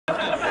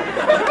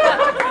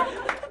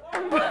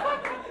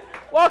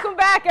Welcome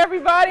back,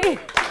 everybody.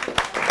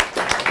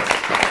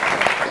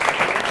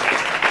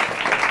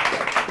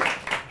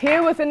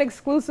 Here with an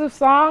exclusive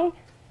song,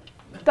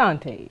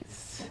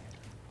 Dantes.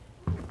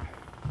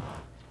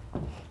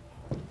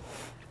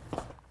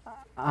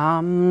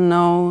 I'm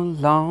no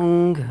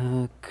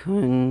longer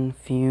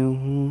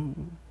confused,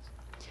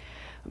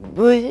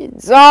 but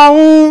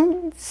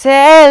don't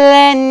tell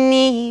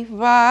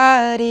anybody.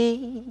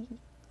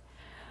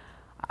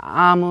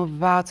 I'm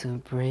about to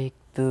break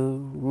the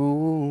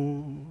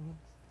rules,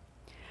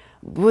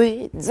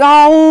 but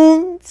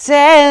don't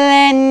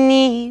tell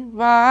anybody.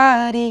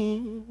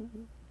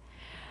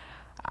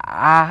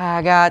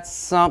 I got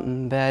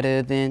something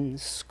better than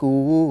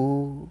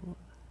school,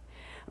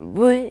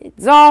 but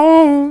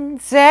don't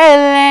tell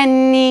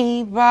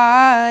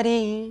anybody.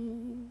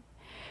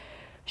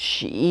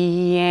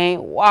 She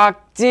ain't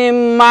walked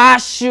in my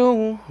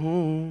shoes.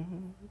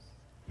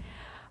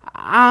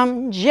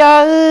 I'm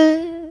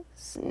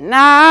just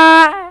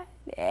not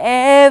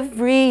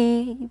everybody.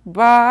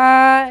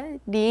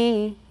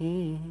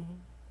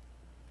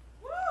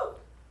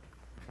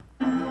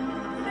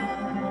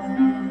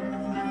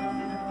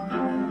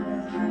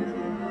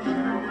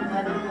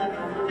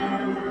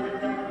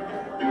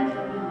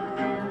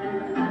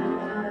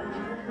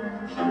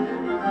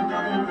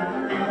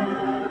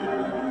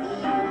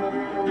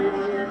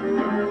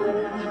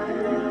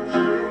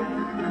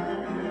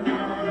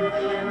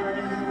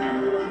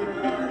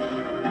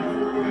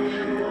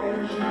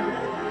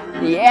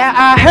 Yeah,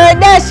 I heard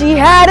that she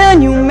had a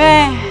new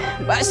man,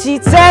 but she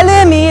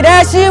telling me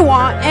that she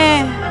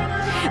wantin'.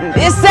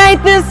 This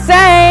ain't the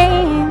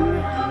same.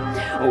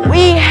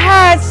 We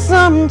had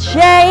some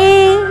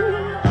change.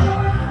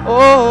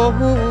 Oh,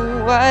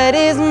 what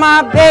is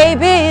my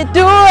baby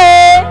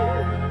doing?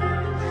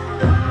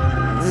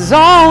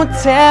 Don't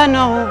tell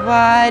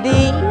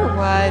nobody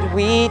what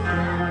we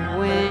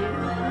doing.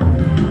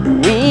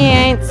 We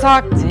ain't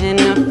talked in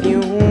a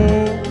few.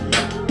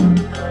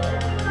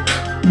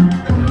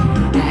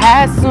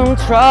 Had some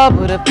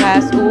trouble to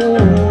pass, ooh.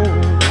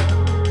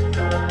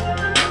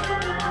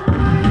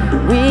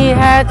 We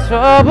had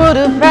trouble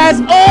to pass,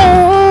 ooh.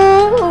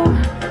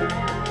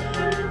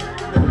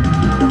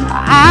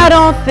 I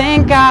don't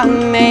think I'll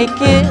make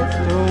it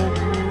through.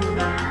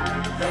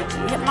 She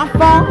hit my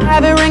phone,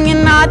 have it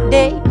ringing all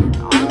day.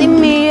 I only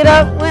meet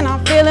up when I'm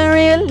feeling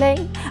real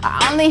late.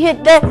 I only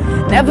hit that,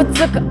 never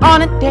took her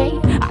on a date.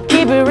 I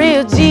keep it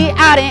real G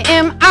out in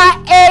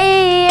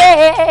MIA.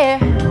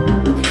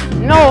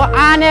 No,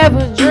 I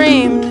never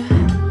dreamed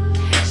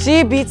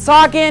she'd be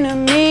talking to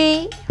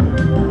me,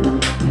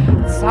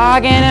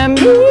 talking to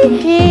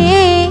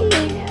me.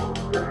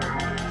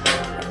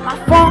 My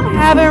phone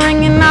have it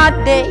ringing all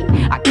day.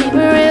 I keep it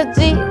real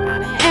G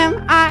out of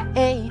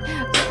MIA.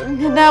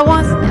 Did that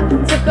once, never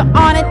took her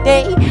on a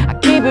date. I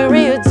keep it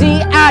real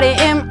G out of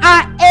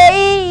MIA.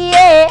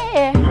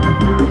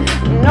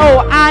 No,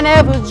 I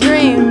never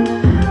dreamed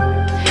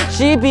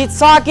she'd be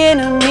talking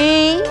to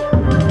me.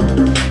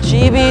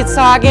 She be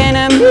talking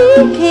to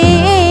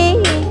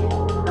me.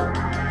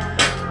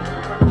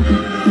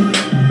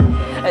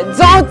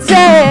 Don't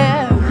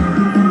tell,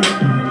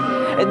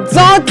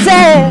 don't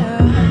tell,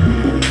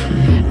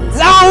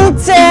 don't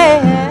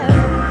tell,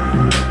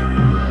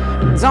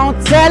 don't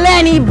tell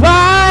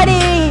anybody.